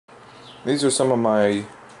These are some of my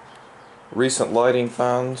recent lighting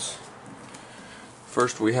finds.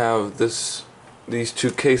 First we have these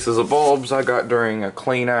two cases of bulbs I got during a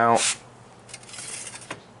clean out.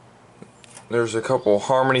 There's a couple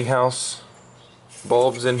Harmony House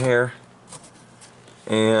bulbs in here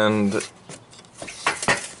and a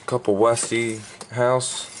couple Westie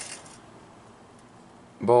House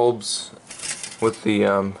bulbs with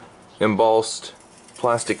the embossed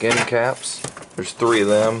plastic end caps. There's 3 of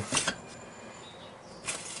them.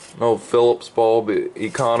 An old Philips bulb,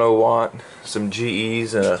 Econo Watt, some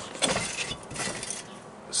GEs, and a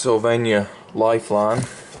Sylvania Lifeline.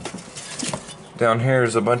 Down here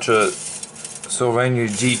is a bunch of Sylvania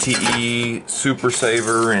GTE Super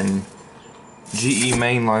Saver and GE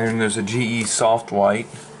mainliner, and there's a GE soft white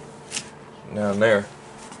down there.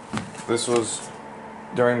 This was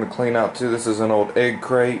during the clean out too. This is an old egg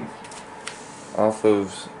crate off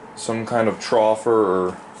of some kind of troffer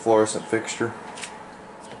or fluorescent fixture.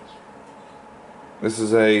 This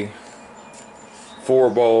is a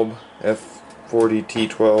 4 bulb F40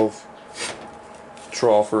 T12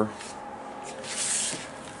 troffer.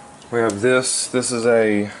 We have this is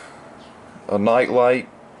a night light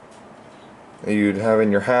that you'd have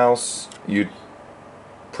in your house. You'd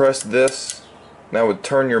press this, and that would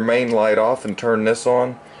turn your main light off and turn this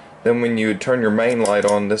on. Then when you would turn your main light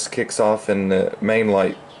on, this kicks off and the main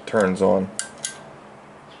light turns on.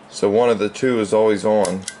 So one of the two is always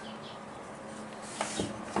on.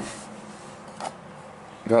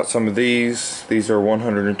 Got some of these. These are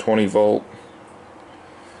 120 volt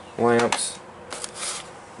lamps.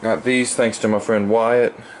 Got these thanks to my friend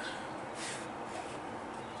Wyatt.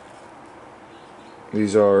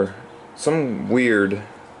 These are some weird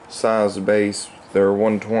size base. They're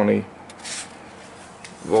 120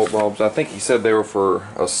 volt bulbs. I think he said they were for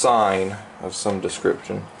a sign of some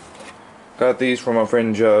description. Got these from my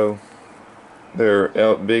friend Joe. They're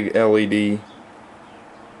big LED.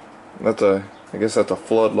 I guess that's a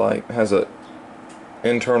floodlight. It has a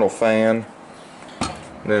internal fan.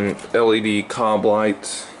 And then LED cob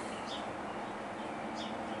lights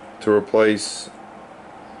to replace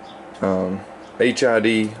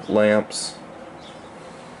HID lamps.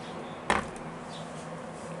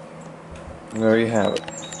 And there you have it.